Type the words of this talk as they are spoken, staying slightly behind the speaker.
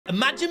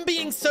Imagine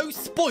being so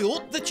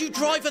spoiled that you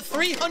drive a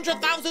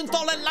 $300,000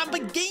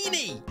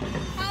 Lamborghini.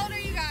 How old are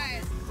you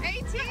guys?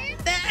 18?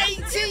 They're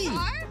 18.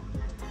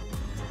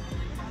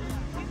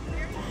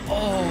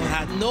 Oh,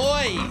 that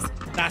noise.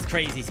 That's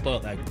crazy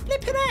spoiled, though.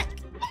 Flippin' heck.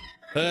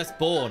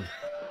 Firstborn.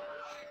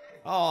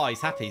 Oh,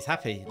 he's happy. He's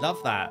happy. Love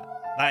that.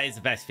 That is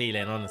the best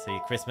feeling, honestly,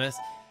 Christmas.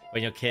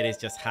 When your kid is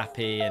just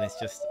happy and it's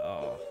just,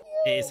 oh,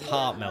 it is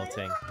heart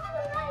melting.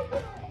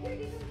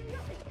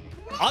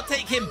 I'll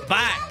take him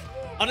back.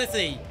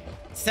 Honestly,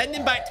 send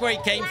him back to where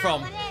he came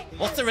from.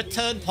 What's the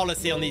return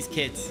policy on these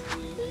kids?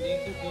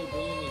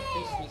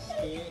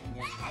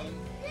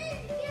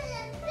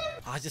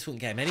 I just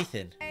wouldn't get him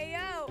anything. Hey,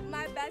 yo,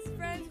 my best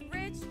friend's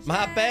rich.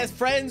 My best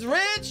friend's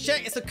rich.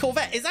 Check, it's a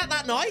Corvette. Is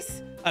that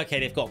nice?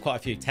 Okay, they've got quite a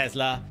few.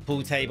 Tesla,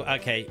 pool table.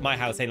 Okay, my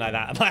house ain't like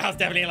that. My house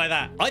definitely ain't like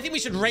that. I think we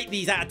should rate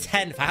these out of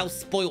 10 for how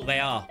spoilt they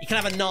are. You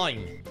can have a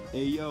 9.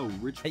 Hey, yo,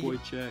 rich boy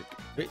check.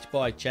 Rich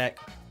boy check.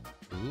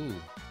 Ooh,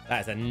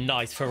 that is a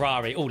nice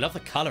Ferrari. Oh, love the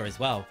color as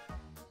well.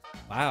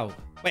 Wow.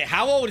 Wait,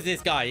 how old is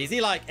this guy? Is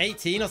he like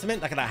 18 or something?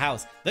 Look at that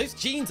house. Those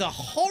jeans are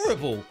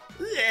horrible.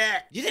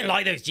 You didn't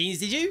like those jeans,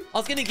 did you? I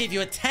was going to give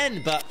you a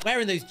 10, but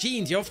wearing those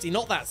jeans, you're obviously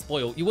not that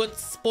spoiled. You weren't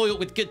spoiled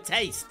with good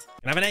taste.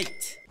 You can have an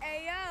 8.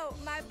 Hey, yo,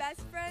 my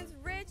best friend's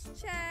rich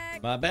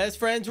check. My best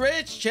friend's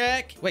rich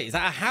check. Wait, is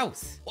that a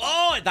house?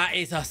 Oh, that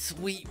is a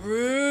sweet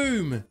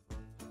room.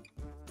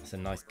 That's a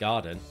nice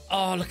garden.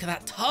 Oh, look at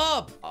that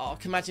tub. Oh,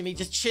 can you imagine me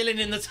just chilling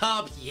in the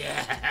tub?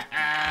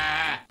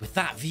 Yeah. With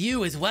that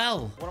view as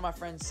well. One of my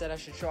friends said I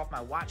should show off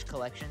my watch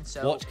collection.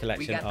 So watch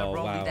collection. We got the oh,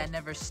 Rolly wow. that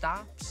never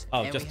stops.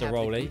 Oh, and just we a have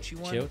Rolly. The Gucci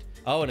one. Chilled.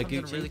 Oh, and a Comes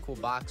in Gucci. a really cool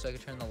box, so I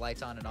can turn the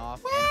lights on and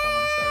off. And if I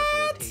want to start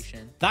up the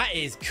rotation. That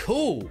is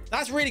cool.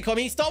 That's really cool. I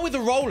mean, he started with the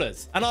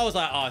rollers, and I was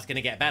like, oh, it's going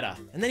to get better.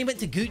 And then he went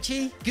to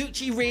Gucci.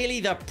 Gucci, really,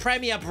 the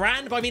premier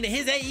brand. But I mean, at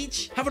his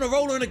age, having a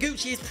roller and a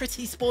Gucci is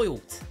pretty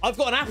spoiled. I've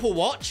got an Apple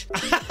Watch.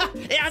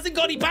 It hasn't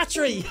got any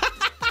battery.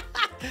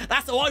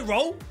 That's how I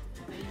roll. All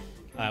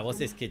right, what's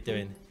this kid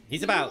doing?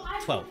 He's about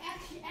 12.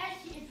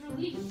 Actually, it's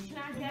released. Can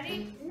I get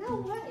it? No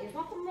way. There's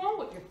nothing wrong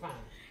with your phone.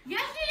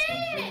 Yes,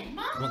 it is,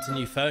 Mom. He wants a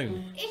new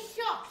phone. It's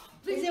Chuff.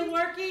 Is it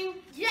working?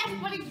 Yes,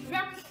 but it's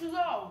very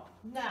slow.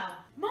 No.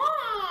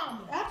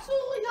 Mom!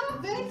 Absolutely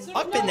not, Vince. There's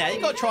I've been no there. way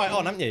You got to try it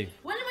on, haven't you?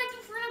 When am I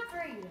due for an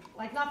upgrade?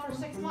 Like, not for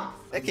 6 months.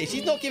 Okay,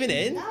 she's not giving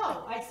in.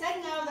 No, I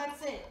said no,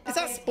 that's it. Is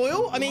that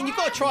spoiled? I mean, you've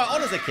got to try it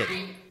on as a kid.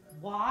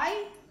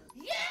 Why?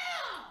 Yeah!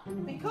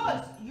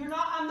 Because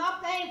I'm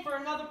not paying for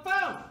another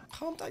phone.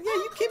 Calm down. Yeah,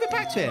 you give it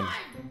back to him.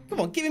 Come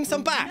on, give him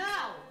some back.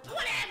 No.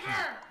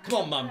 Whatever!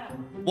 Come on,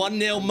 Mum.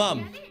 1-0,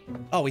 Mum.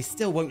 Oh, he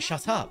still won't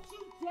shut up.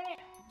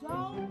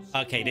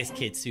 Okay, this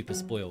kid's super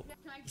spoiled.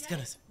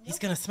 He's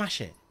gonna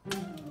smash it.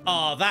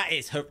 Oh, that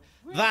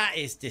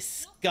is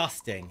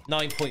disgusting.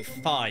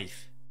 9.5.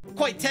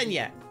 Quite 10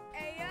 yet.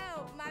 Hey,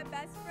 yo, my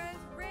best friend's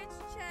rich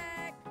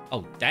check.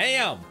 Oh,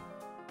 damn.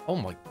 Oh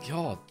my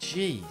God,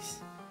 jeez.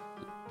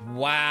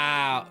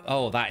 Wow.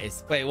 Oh, that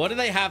is... Wait, what do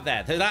they have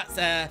there? So that's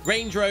a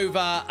Range Rover,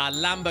 a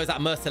Lambo, is that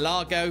a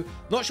Murcielago?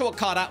 Not sure what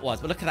car that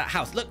was, but look at that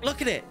house.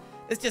 Look at it.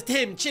 It's just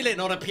him chilling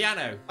on a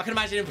piano. I can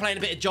imagine him playing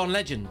a bit of John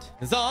Legend.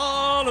 It's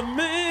all of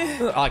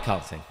me. I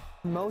can't sing.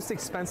 Most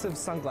expensive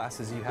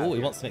sunglasses you have. Oh,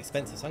 he wants some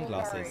expensive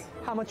sunglasses.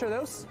 How much are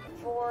those?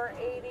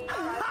 $480.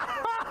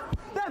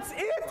 That's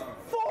it?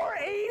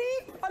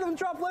 $480? I don't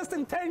drop less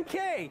than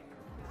 10K.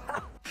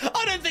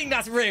 I don't think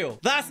that's real.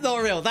 That's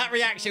not real. That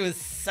reaction was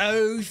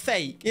so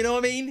fake. You know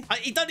what I mean?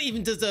 He doesn't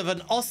even deserve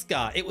an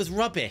Oscar. It was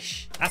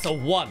rubbish. That's a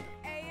 1.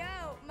 Hey,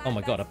 yo, Oh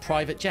my God, a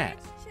private jet.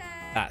 check.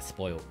 That's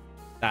spoiled.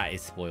 That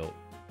is spoiled.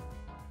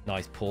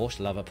 Nice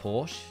Porsche. Love a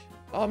Porsche.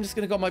 Oh, I'm just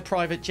going to go on my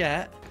private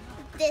jet.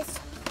 This.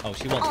 Oh,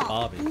 she wants a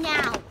Barbie.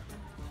 Now.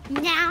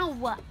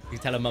 You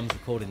tell her mum's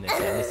recording this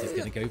and this is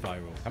going to go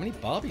viral. How many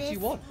Barbies do you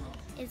want?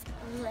 Is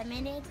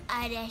limited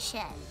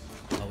edition.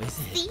 Oh, is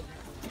it? See?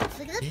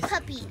 Look at the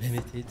puppy.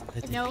 Limited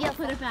edition. No,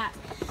 put it back.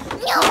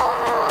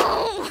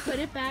 No! Put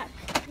it back.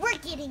 We're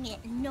getting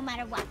it no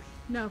matter what.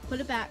 No, put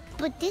it back.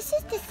 But this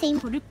is the same.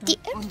 Put it back.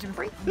 I'm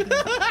sorry.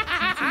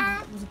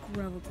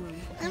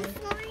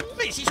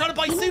 Wait, she's trying to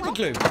buy super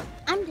glue.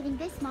 I'm getting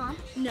this, Mom.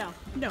 No.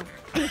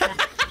 Put it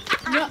back.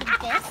 I'm getting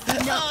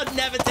this. No. I'd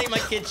never take my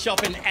kids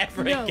shopping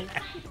ever No. again.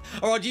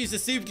 Or I'd use the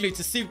super glue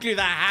to super glue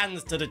their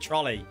hands to the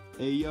trolley.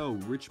 Hey, yo,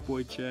 rich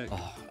boy check.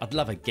 Oh, I'd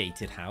love a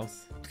gated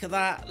house. Look at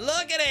that.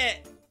 Look at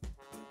it.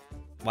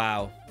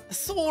 Wow. A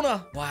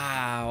sauna.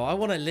 Wow. I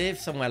want to live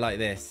somewhere like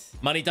this.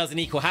 Money doesn't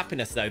equal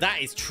happiness, though.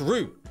 That is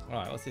true. All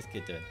right. What's this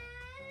kid doing?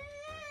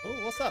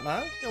 Oh, what's up,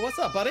 man? Yo, what's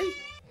up, buddy?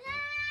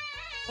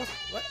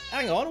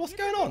 Hang on. What's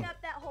going on?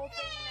 Up that whole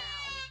thing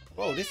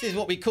now. Whoa, this is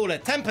what we call a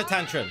temper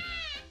tantrum.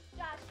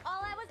 Josh,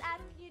 all I was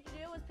asking you to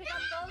do was pick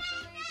up those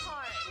 3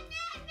 parts.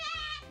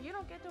 You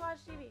don't get to watch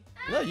TV.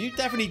 No, you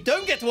definitely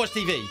don't get to watch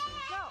TV.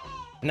 No.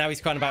 And now he's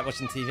crying about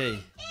watching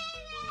TV.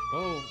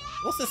 Oh,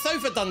 what's the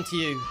sofa done to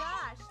you?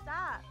 Josh,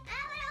 stop.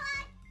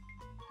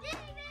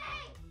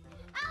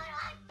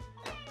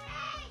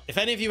 If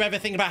any of you ever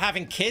think about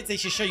having kids, they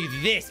should show you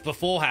this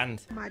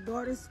beforehand. My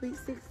daughter's sweet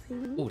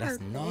 16. Oh, that's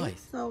birthday,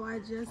 nice. So I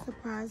just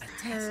surprised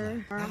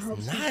her. I That's hope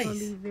she's nice. gonna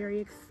be very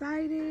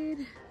excited.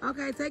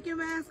 Okay, take your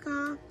mask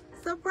off.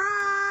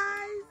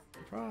 Surprise!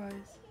 Surprise.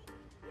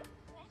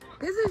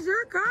 This is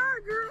your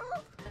car,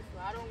 girl.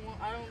 I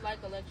don't like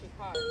electric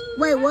cars.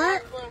 Wait,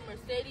 what? For a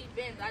Mercedes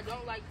Benz, I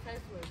don't like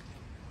Tesla.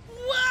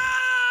 What?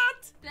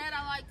 Said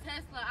I like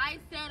Tesla. I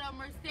said a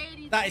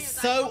Mercedes. That is Benz.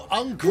 so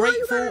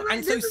ungrateful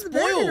and so This is better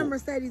than a spoiled.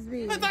 Mercedes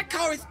Benz. But that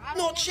car is I don't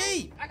not want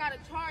cheap. I gotta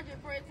charge it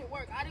for it to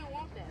work. I didn't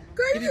want that.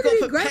 Girl, If you you need to gotta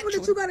be put grateful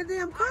petrol- that you got a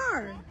damn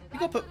car. You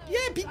got to put, yeah,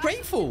 be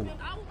grateful.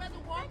 I would rather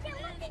walk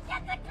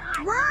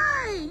in.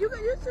 Right. You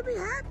should be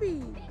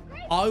happy.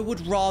 I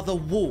would rather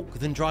walk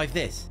than drive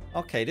this.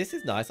 Okay, this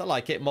is nice. I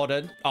like it.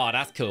 Modern. Oh,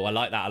 that's cool. I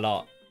like that a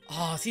lot.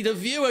 Oh, see the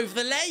view over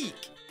the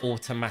lake.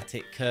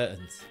 Automatic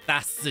curtains.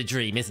 That's the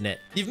dream, isn't it?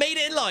 You've made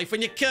it in life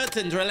when your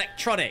curtains are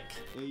electronic.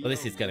 Well,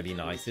 this is going to be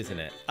nice, isn't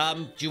it?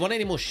 Do you want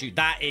any more shoes?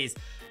 That is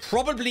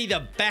probably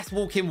the best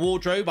walk-in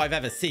wardrobe I've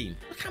ever seen.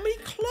 Look how many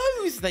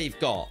clothes they've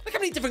got. Look how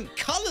many different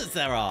colors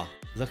there are.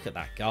 Look at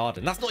that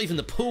garden. That's not even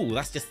the pool.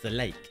 That's just the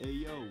lake. Hey,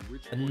 yo,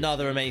 rich boy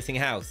Another amazing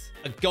house.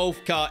 A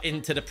golf cart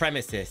into the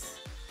premises.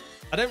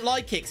 I don't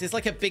like it because it's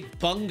like a big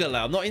bungalow.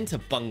 I'm not into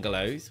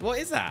bungalows. What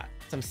is that?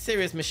 Some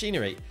serious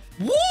machinery.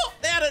 What?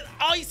 They had an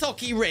ice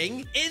hockey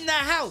ring in their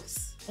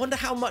house. Wonder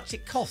how much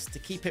it costs to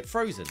keep it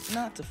frozen.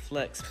 Not to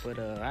flex, but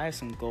I have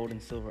some gold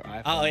and silver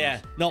iPhones. Oh,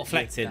 yeah. Not with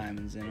flexing.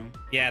 diamonds in them.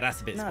 Yeah,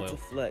 that's a bit Not to spoiled.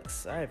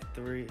 flex. I have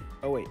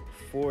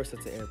 4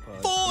 sets of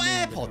AirPods. 4 New ones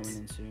are AirPods? coming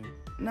in soon.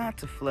 Not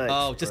to flex.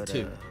 Oh, just but,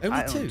 2. Only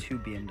I 2. own 2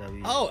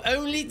 BMWs. Oh,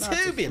 only 2 Not to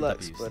BMWs.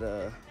 flex,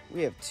 but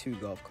we have 2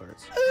 golf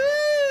carts.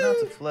 Ooh. Not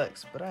to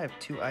flex, but I have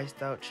 2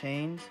 iced out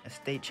chains, a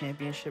state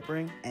championship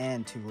ring,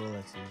 and 2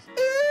 Rolexes.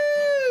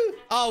 Ooh.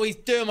 Oh, he's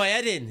doing my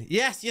head in.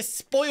 Yes, you're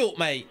spoilt,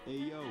 mate. Hey,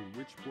 yo,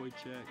 rich boy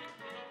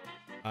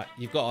check.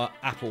 You've got an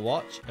Apple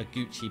Watch, a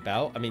Gucci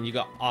belt. I mean, you've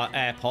got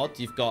AirPods.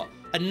 You've got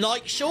a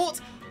Nike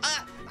short.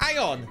 Hang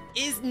on.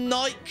 Is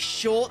Nike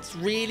shorts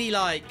really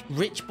like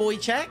rich boy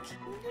check?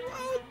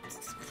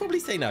 I'd probably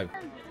say no.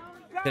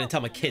 I'm going to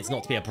tell my kids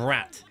not to be a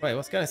brat. Wait,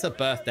 what's going on? It's a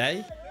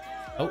birthday.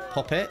 Oh,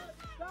 pop it.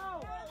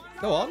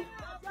 Go on.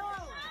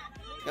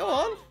 Go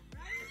on.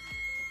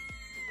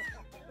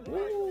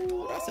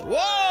 Ooh, that's it.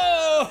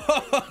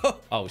 Whoa!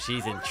 Oh,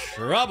 she's in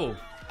trouble.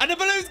 And the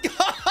balloon's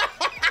gone.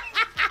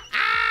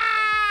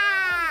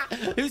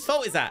 Whose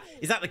fault is that?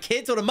 Is that the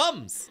kids or the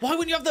mums? Why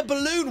wouldn't you have the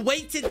balloon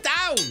weighted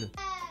down?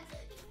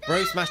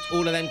 Bro smashed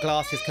all of them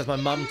glasses because my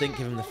mum didn't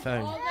give him the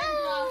phone.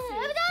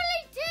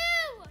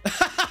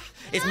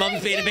 His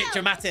mum's being a bit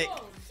dramatic.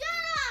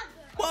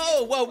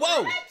 Whoa, whoa,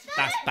 whoa.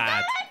 That's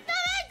bad.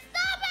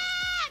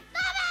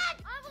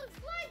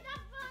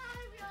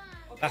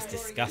 That's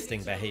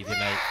disgusting behavior,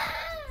 mate.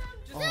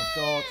 Oh,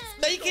 God.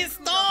 Make it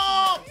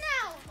stop!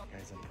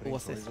 Guys, I'm putting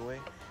What's toys this? away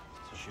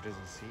so she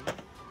doesn't see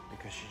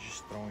because she's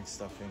just throwing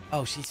stuff in here.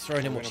 Oh, she's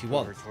throwing in I'm what she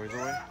gonna put wants. her toys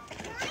away.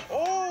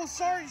 Oh,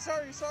 sorry.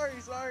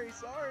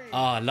 Oh,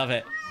 I love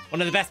it.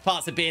 One of the best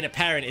parts of being a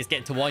parent is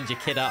getting to wind your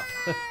kid up.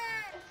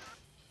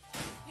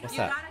 What's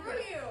that?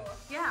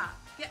 Yeah.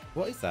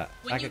 What is that?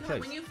 Bag of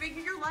clothes. When you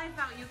figure your life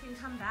out, you can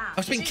come back.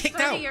 Oh, she's been kicked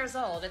out. She's 30 years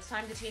old. It's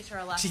time to teach her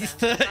a lesson. She's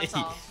 30. That's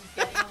all. She's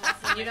getting a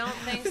lesson. You don't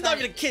think She's that, not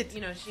even a kid.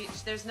 You know,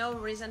 there's no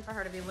reason for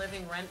her to be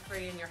living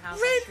rent-free in your house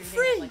and Rent-free?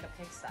 treating it like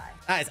a pigsty.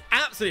 That is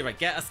absolutely right.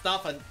 Get her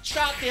stuff and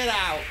chuck it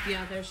out.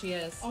 Yeah, there she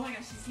is. Oh my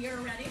gosh, she's here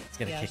already? It's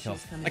going to Yeah, kick she's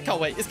off. coming I can't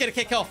in. wait. It's going to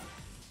kick off.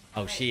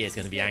 Oh, she is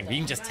going to be angry.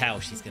 You can just tell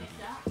she's going to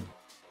be.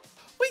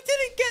 We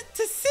didn't get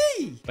to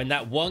see. When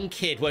that one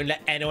kid won't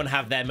let anyone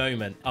have their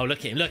moment. Oh, look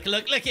at him. Look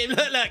at him.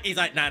 Look. He's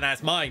like, nah,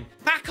 it's mine.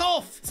 Back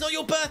off. It's not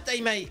your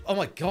birthday, mate. Oh,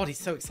 my God. He's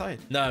so excited.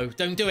 No,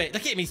 don't do it.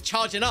 Look at him. He's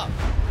charging up.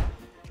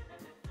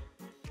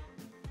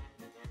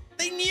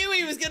 They knew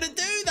he was going to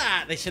do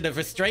that. They should have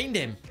restrained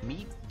him.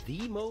 Meet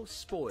the most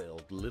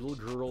spoiled little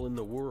girl in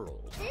the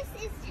world. This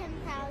is 10,000.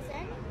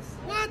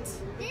 What?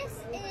 This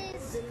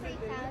is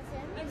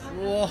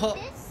 3,000. What?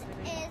 This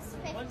is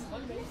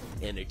 15.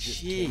 And at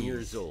just 10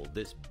 years old,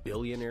 this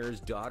billionaire's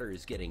daughter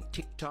is getting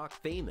TikTok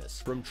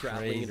famous from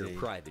traveling in her Crazy.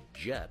 private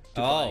jet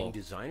to Oh. buying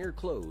designer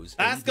clothes.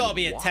 and That's got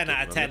to even be a 10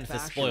 out of walking on 10 the for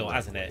fashion spoil, runway.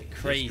 hasn't it? This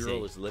Crazy.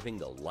 girl is living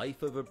the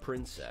life of a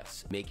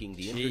princess, making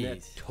the internet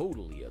Jeez.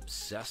 totally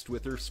obsessed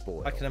with her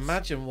spoils. I can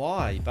imagine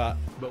why, but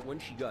But when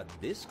she got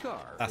this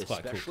car, That's quite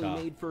a cool especially car.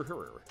 made for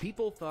her,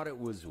 people thought it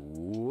was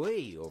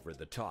way over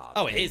the top.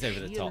 Oh, it and is over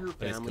the she top, and her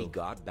but it's family cool.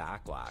 got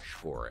backlash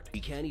for it. She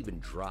can't even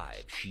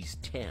drive. She's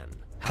 10.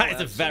 That How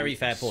is a very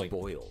fair absolutely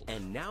point. Spoiled.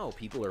 And now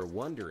people are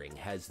wondering,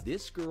 has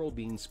this girl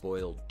been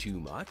spoiled too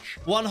much?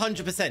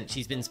 100%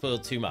 she's been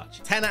spoiled too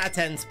much. 10 out of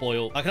 10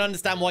 spoiled. I can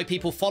understand why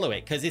people follow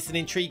it because it's an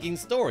intriguing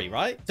story,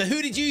 right? So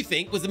who did you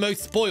think was the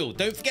most spoiled?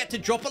 Don't forget to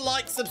drop a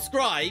like,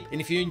 subscribe. And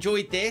if you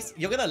enjoyed this,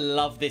 you're going to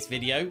love this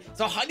video.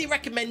 So I highly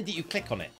recommend that you click on it.